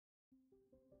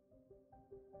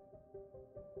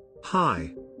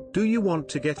Hi. Do you want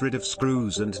to get rid of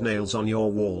screws and nails on your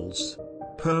walls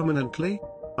permanently?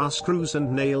 Are screws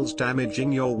and nails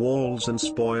damaging your walls and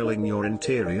spoiling your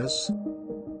interiors?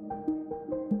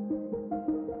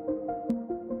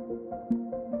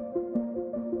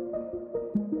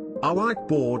 Are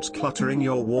whiteboards cluttering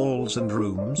your walls and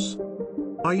rooms?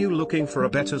 Are you looking for a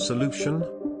better solution?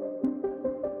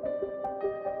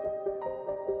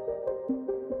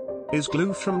 Is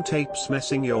glue from tapes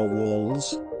messing your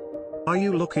walls? Are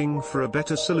you looking for a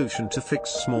better solution to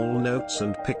fix small notes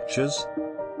and pictures?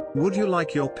 Would you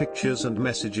like your pictures and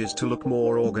messages to look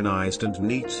more organized and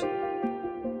neat?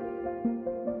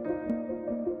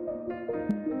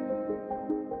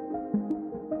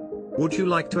 Would you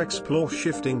like to explore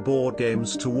shifting board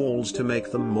games to walls to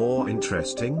make them more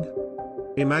interesting?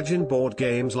 Imagine board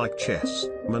games like chess,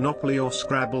 Monopoly or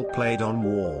Scrabble played on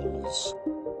walls.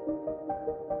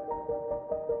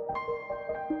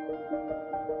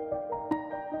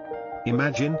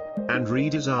 Imagine and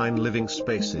redesign living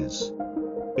spaces.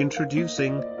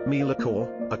 Introducing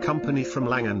Milacor, a company from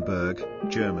Langenberg,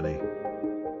 Germany.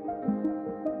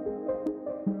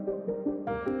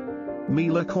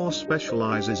 Milacor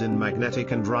specializes in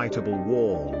magnetic and writable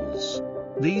walls.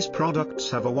 These products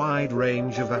have a wide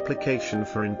range of application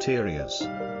for interiors.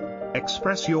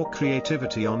 Express your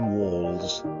creativity on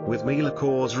walls with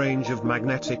Milacor's range of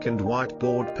magnetic and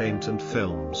whiteboard paint and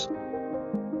films.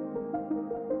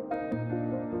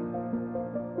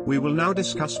 We will now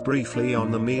discuss briefly on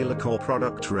the Milacor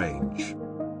product range.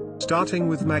 Starting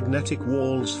with magnetic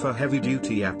walls for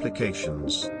heavy-duty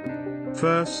applications.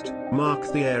 First,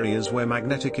 mark the areas where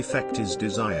magnetic effect is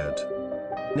desired.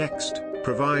 Next,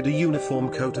 provide a uniform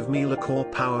coat of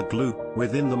Milacor power glue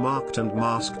within the marked and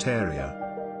masked area.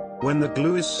 When the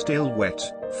glue is still wet,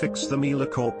 fix the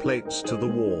Milacor plates to the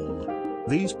wall.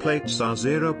 These plates are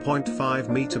 0.5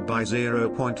 m by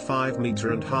 0.5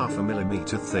 m and half a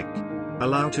millimeter thick.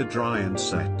 Allow to dry and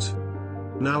set.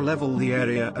 Now level the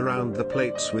area around the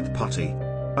plates with putty.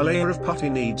 A layer of putty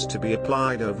needs to be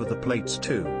applied over the plates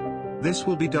too. This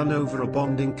will be done over a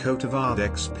bonding coat of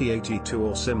Ardex P82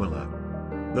 or similar.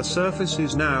 The surface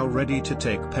is now ready to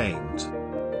take paint.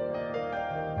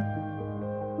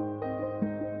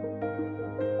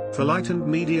 For light and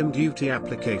medium duty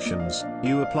applications,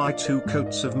 you apply 2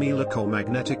 coats of Milacor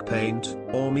magnetic paint,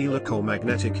 or Milacor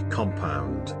magnetic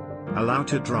compound. Allow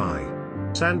to dry.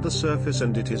 Sand the surface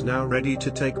and it is now ready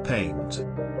to take paint.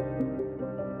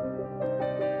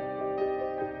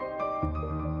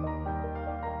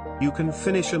 You can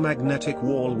finish a magnetic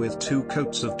wall with 2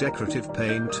 coats of decorative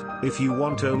paint, if you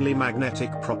want only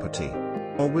magnetic property.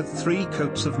 Or with 3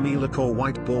 coats of Milacor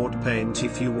whiteboard paint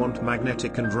if you want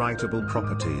magnetic and writable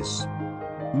properties.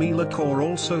 Milacor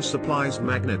also supplies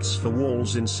magnets for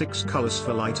walls in 6 colors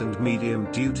for light and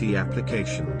medium duty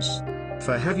applications.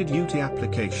 For heavy-duty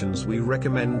applications we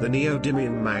recommend the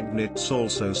neodymium magnets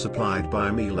also supplied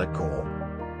by Milacor.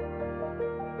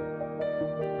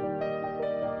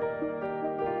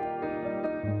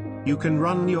 You can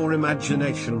run your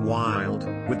imagination wild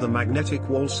with the magnetic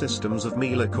wall systems of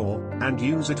Milacor and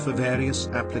use it for various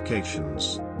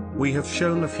applications. We have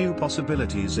shown a few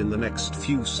possibilities in the next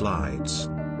few slides.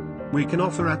 We can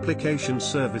offer application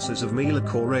services of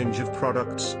Milacor range of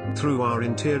products through our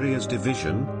interiors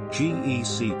division,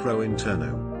 GEC Pro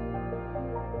Interno.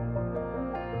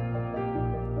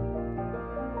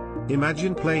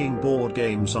 Imagine playing board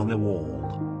games on a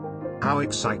wall. How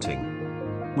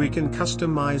exciting! We can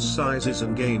customize sizes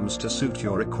and games to suit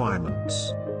your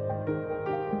requirements.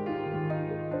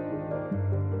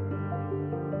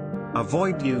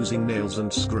 Avoid using nails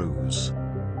and screws.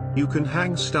 You can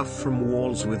hang stuff from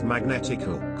walls with magnetic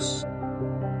hooks.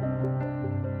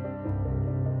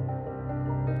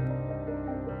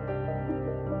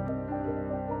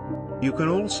 You can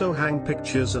also hang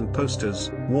pictures and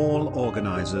posters, wall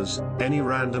organizers, any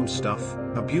random stuff,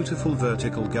 a beautiful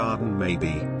vertical garden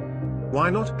maybe. Why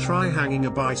not try hanging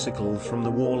a bicycle from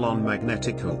the wall on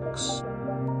magnetic hooks?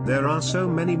 There are so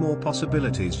many more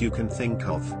possibilities you can think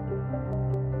of.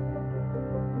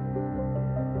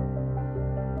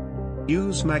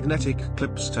 Use magnetic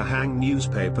clips to hang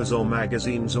newspapers or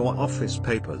magazines or office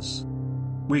papers.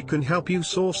 We can help you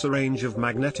source a range of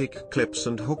magnetic clips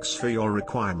and hooks for your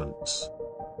requirements.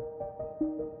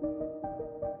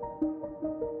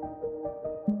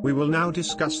 We will now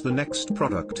discuss the next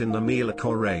product in the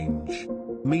Milacor range.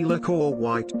 Milacor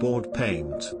whiteboard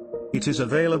paint. It is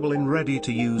available in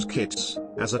ready-to-use kits,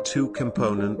 as a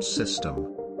 2-component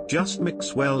system. Just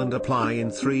mix well and apply in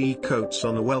 3 coats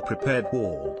on a well-prepared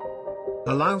wall.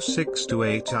 Allow 6 to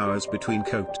 8 hours between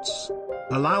coats.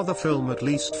 Allow the film at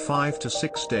least 5 to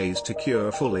 6 days to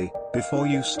cure fully, before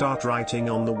you start writing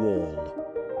on the wall.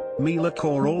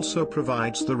 Milacor also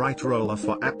provides the right roller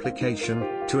for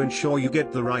application, to ensure you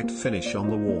get the right finish on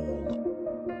the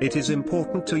wall. It is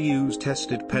important to use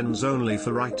tested pens only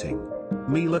for writing.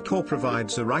 Milacor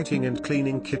provides a writing and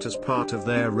cleaning kit as part of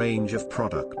their range of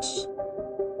products.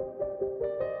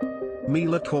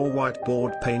 Milacor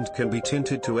whiteboard paint can be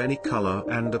tinted to any color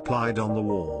and applied on the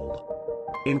wall.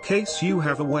 In case you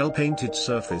have a well-painted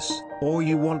surface, or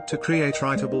you want to create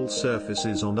writable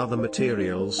surfaces on other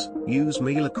materials, use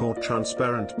Milacor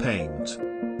transparent paint.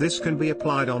 This can be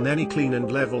applied on any clean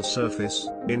and level surface,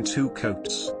 in 2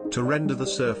 coats, to render the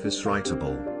surface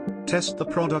writable. Test the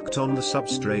product on the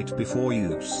substrate before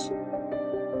use.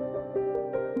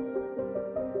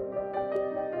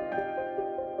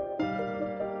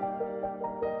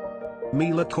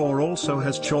 Milacor also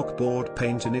has chalkboard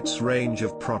paint in its range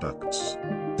of products.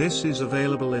 This is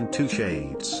available in 2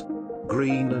 shades,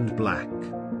 green and black,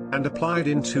 and applied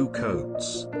in 2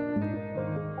 coats.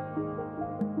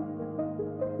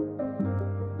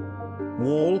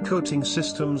 Wall coating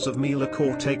systems of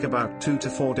Milacor take about 2 to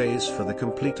 4 days for the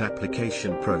complete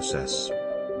application process.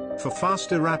 For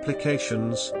faster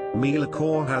applications,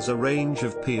 Milacor has a range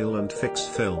of peel and fix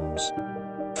films.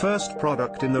 First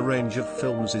product in the range of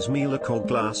films is Milacor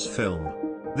glass film.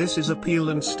 This is a peel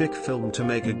and stick film to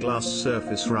make a glass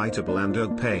surface writable and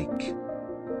opaque.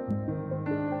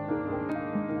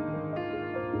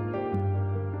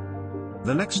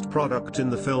 The next product in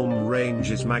the film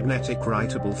range is Magnetic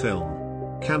Writable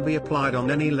film. Can be applied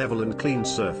on any level and clean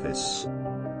surface.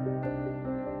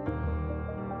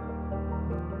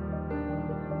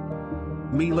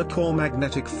 Milacor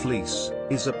Magnetic Fleece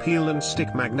is a peel and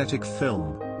stick magnetic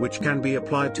film, which can be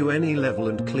applied to any level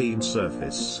and clean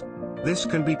surface. This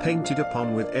can be painted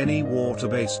upon with any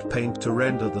water-based paint to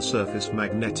render the surface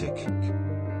magnetic.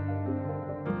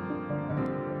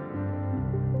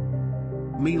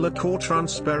 Milacor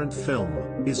Transparent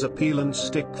Film is a peel and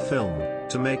stick film,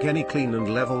 to make any clean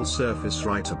and level surface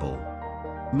writable.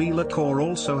 Milacor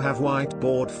also have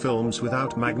whiteboard films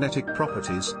without magnetic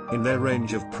properties, in their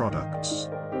range of products.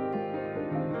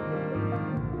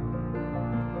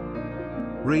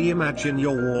 Reimagine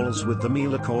your walls with the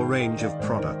Milacor range of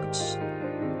products.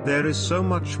 There is so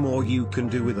much more you can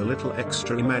do with a little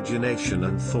extra imagination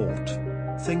and thought.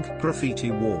 Think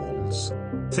graffiti walls.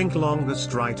 Think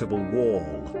longest writable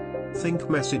wall. Think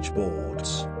message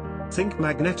boards. Think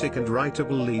magnetic and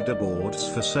writable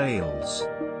leaderboards for sales.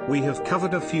 We have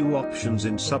covered a few options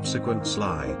in subsequent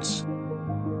slides.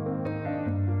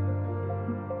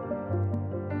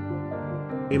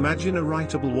 Imagine a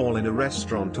writable wall in a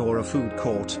restaurant or a food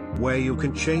court, where you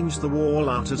can change the wall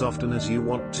out as often as you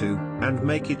want to, and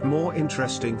make it more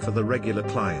interesting for the regular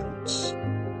clients.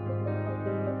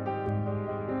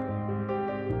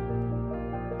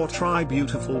 Or try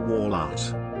beautiful wall art.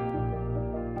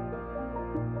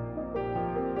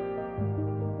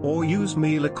 Or use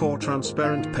Milacor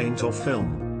transparent paint or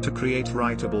film, to create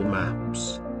writable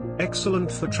maps.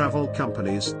 Excellent for travel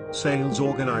companies, sales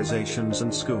organizations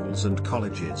and schools and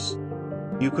colleges.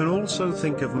 You can also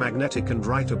think of magnetic and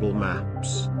writable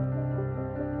maps.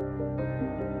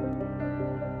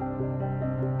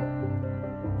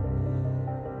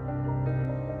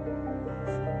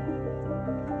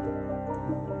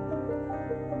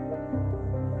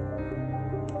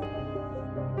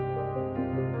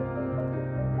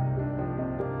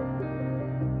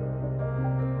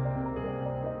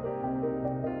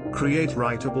 Create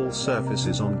writable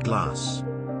surfaces on glass.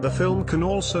 The film can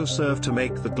also serve to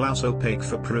make the glass opaque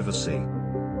for privacy.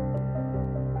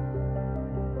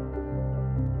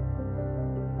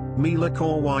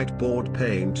 Milacor whiteboard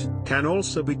paint can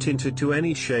also be tinted to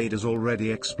any shade as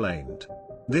already explained.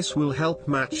 This will help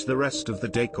match the rest of the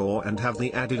decor and have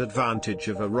the added advantage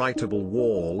of a writable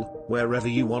wall, wherever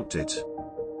you want it.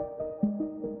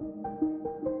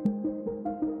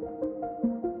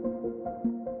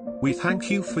 We thank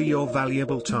you for your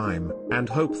valuable time, and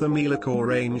hope the Milacor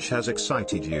range has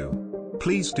excited you.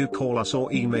 Please do call us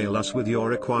or email us with your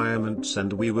requirements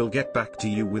and we will get back to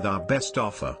you with our best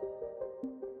offer.